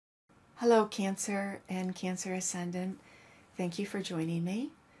Hello, Cancer and Cancer Ascendant. Thank you for joining me.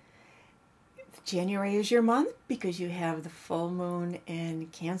 January is your month because you have the full moon in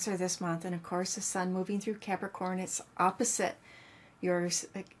Cancer this month, and of course the sun moving through Capricorn. It's opposite your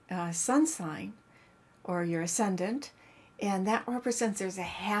sun sign or your ascendant, and that represents there's a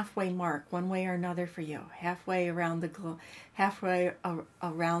halfway mark one way or another for you, halfway around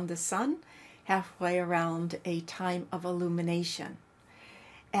around the sun, halfway around a time of illumination.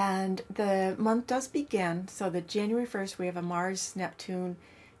 And the month does begin, so the January 1st we have a Mars-Neptune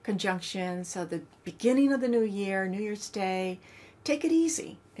conjunction, so the beginning of the new year, New Year's Day, take it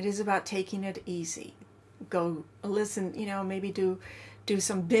easy. It is about taking it easy. Go listen, maybe do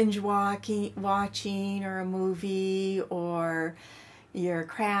some binge watching or a movie or your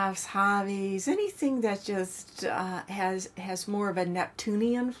crafts, hobbies, anything that just has more of a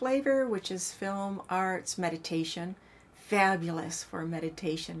Neptunian flavor, which is film, arts, meditation. Fabulous for a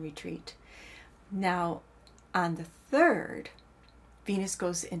meditation retreat. Now, on the 3rd, Venus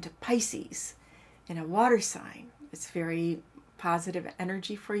goes into Pisces in a water sign. It's very positive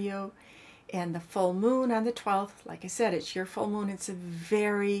energy for you. And the full moon on the 12th, like I said, it's your full moon. It's a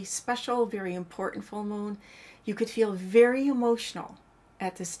very special, very important full moon. You could feel very emotional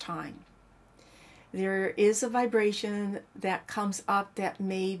at this time. There is a vibration that comes up that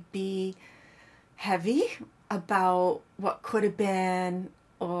may be heavy about what could have been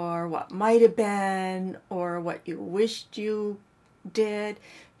or what might have been or what you wished you did.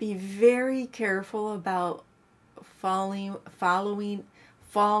 Be very careful about falling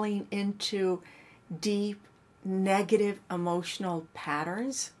into deep negative emotional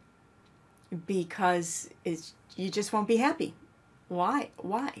patterns, because you just won't be happy. Why?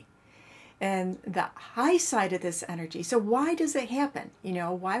 And the high side of this energy, so why does it happen?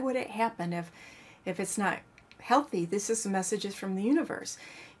 Why would it happen if it's not healthy? This is messages from the universe,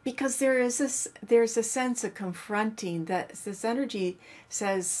 because there's a sense of confronting that this energy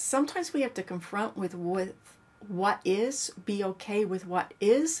says sometimes we have to confront with what is, be okay with what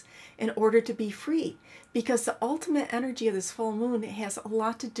is, in order to be free, because the ultimate energy of this full moon has a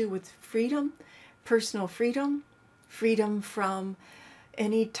lot to do with freedom, personal freedom, freedom from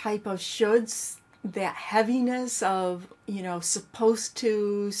any type of shoulds, that heaviness of supposed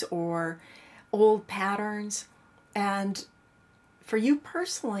to's or old patterns. And for you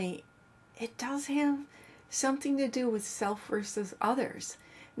personally, it does have something to do with self versus others.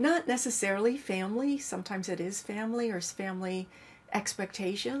 Not necessarily family. Sometimes it is family or family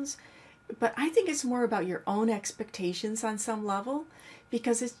expectations. But I think it's more about your own expectations on some level,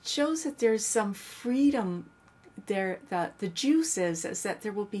 because it shows that there's some freedom there. The juice is that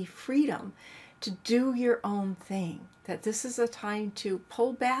there will be freedom to do your own thing. That this is a time to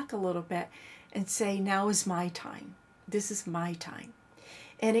pull back a little bit and say, now is my time. This is my time.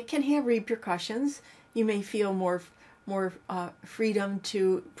 And it can have repercussions. You may feel more freedom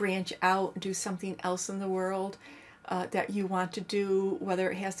to branch out and do something else in the world that you want to do,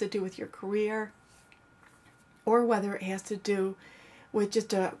 whether it has to do with your career or whether it has to do with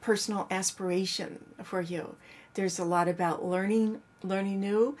just a personal aspiration for you. There's a lot about learning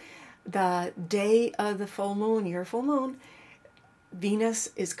new. The day of the full moon, your full moon,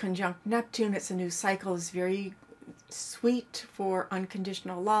 Venus is conjunct Neptune. It's a new cycle. It's very sweet for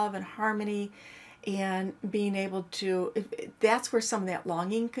unconditional love and harmony, and being able to, that's where some of that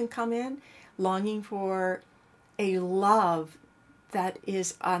longing can come in, longing for a love that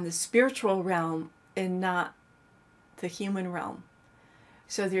is on the spiritual realm and not the human realm.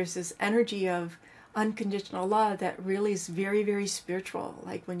 So there's this energy of unconditional love that really is very, very spiritual,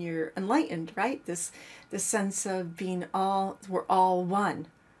 like when you're enlightened, right? This sense of being we're all one.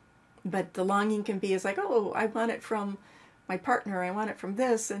 But the longing can be like, oh, I want it from my partner, I want it from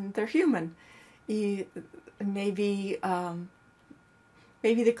this, and they're human. Maybe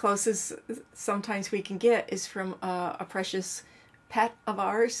the closest sometimes we can get is from a precious pet of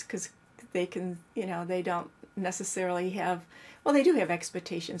ours, because they can, they don't necessarily have, well, they do have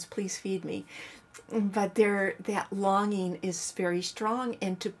expectations, please feed me. But that longing is very strong,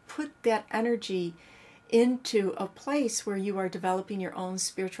 and to put that energy into a place where you are developing your own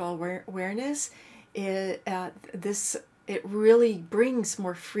spiritual awareness, it really brings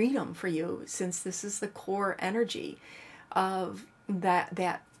more freedom for you, since this is the core energy of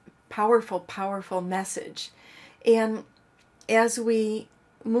that powerful message. And as we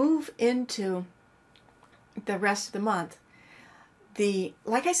move into the rest of the month,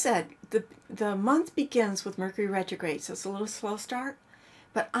 like I said, the month begins with Mercury retrograde, so it's a little slow start,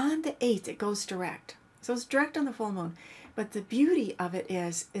 but on the 8th it goes direct. So it's direct on the full moon. But the beauty of it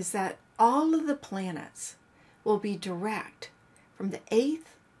is that all of the planets will be direct from the 8th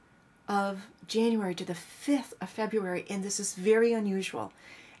of January to the 5th of February, and this is very unusual.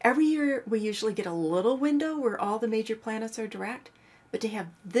 Every year we usually get a little window where all the major planets are direct, but to have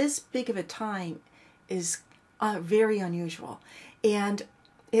this big of a time is very unusual. And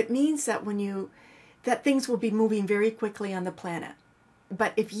it means that that things will be moving very quickly on the planet.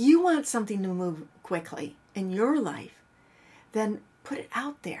 But if you want something to move quickly in your life, then put it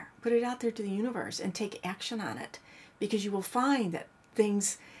out there. Put it out there to the universe and take action on it, because you will find that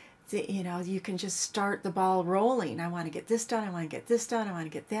things, you can just start the ball rolling. I want to get this done. I want to get this done. I want to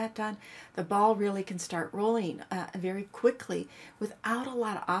get that done. The ball really can start rolling very quickly without a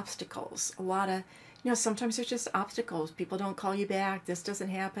lot of obstacles. A lot of, sometimes there's just obstacles. People don't call you back. This doesn't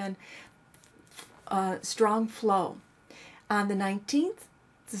happen. Strong flow. On the 19th,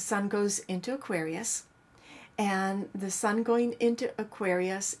 the sun goes into Aquarius. And the sun going into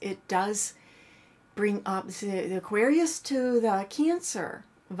Aquarius, it does bring up the Aquarius to the Cancer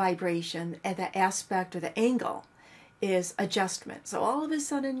vibration, and the aspect or the angle is adjustment. So all of a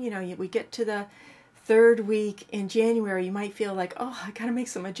sudden, we get to the third week in January, you might feel like, oh, I got to make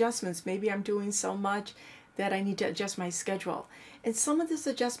some adjustments. Maybe I'm doing so much that I need to adjust my schedule. And some of this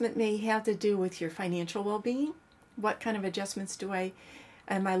adjustment may have to do with your financial well-being. What kind of adjustments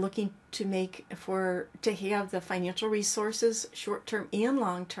am I looking to make to have the financial resources, short-term and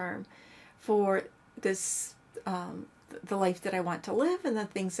long-term, for this the life that I want to live and the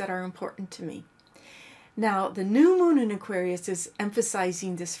things that are important to me. Now, the new moon in Aquarius is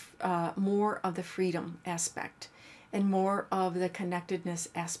emphasizing this more of the freedom aspect and more of the connectedness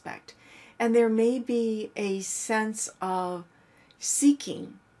aspect. And there may be a sense of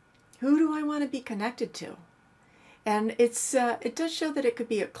seeking, who do I want to be connected to? And it does show that it could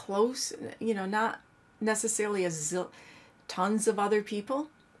be a close, not necessarily tons of other people,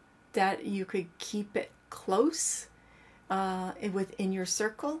 that you could keep it close within your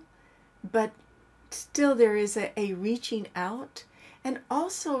circle, but still there is a reaching out. And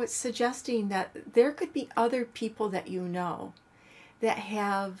also it's suggesting that there could be other people that that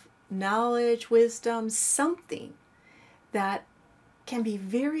have knowledge, wisdom, something that can be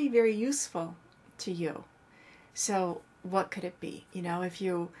very, very useful to you. So what could it be? If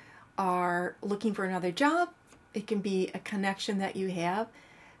you are looking for another job, it can be a connection that you have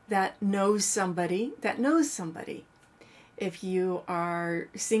that knows somebody that knows somebody. If you are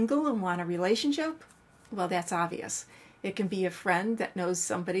single and want a relationship, well, that's obvious. It can be a friend that knows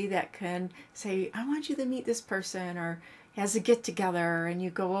somebody that can say, I want you to meet this person, or has a get-together, and you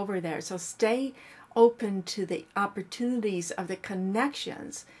go over there. So stay open to the opportunities of the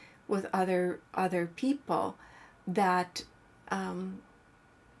connections with other people that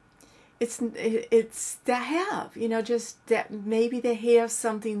it's that have, just that maybe they have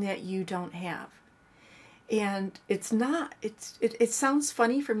something that you don't have. And it sounds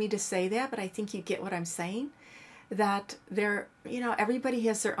funny for me to say that, but I think you get what I'm saying, that everybody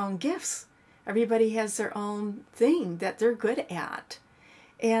has their own gifts. Everybody has their own thing that they're good at.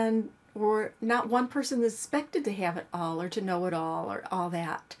 And not one person is expected to have it all or to know it all or all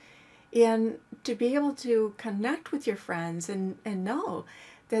that. And to be able to connect with your friends and know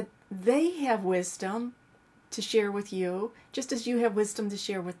that they have wisdom to share with you, just as you have wisdom to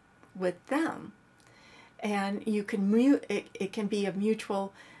share with them. And you can it can be a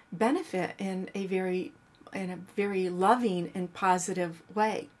mutual benefit in a very loving and positive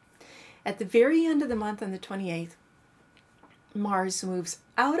way. At the very end of the month, on the 28th, Mars moves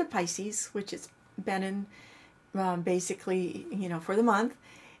out of Pisces, which it's been in basically, for the month,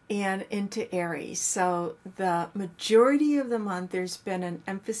 and into Aries. So the majority of the month, there's been an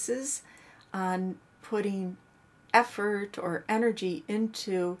emphasis on putting effort or energy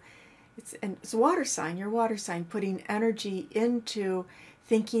into, it's a water sign, your water sign, putting energy into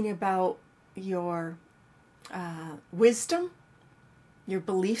thinking about your wisdom, your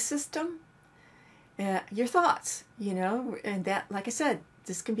belief system, your thoughts, and that, like I said,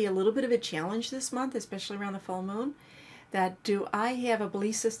 this can be a little bit of a challenge this month, especially around the full moon, that do I have a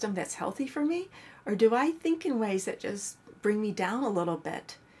belief system that's healthy for me, or do I think in ways that just bring me down a little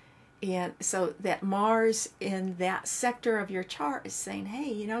bit? And so that Mars in that sector of your chart is saying,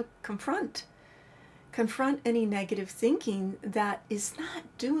 hey, confront any negative thinking that is not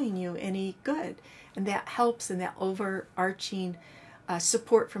doing you any good. And that helps in that overarching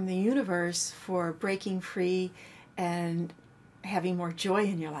support from the universe for breaking free and having more joy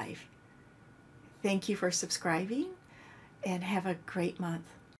in your life. Thank you for subscribing, and have a great month.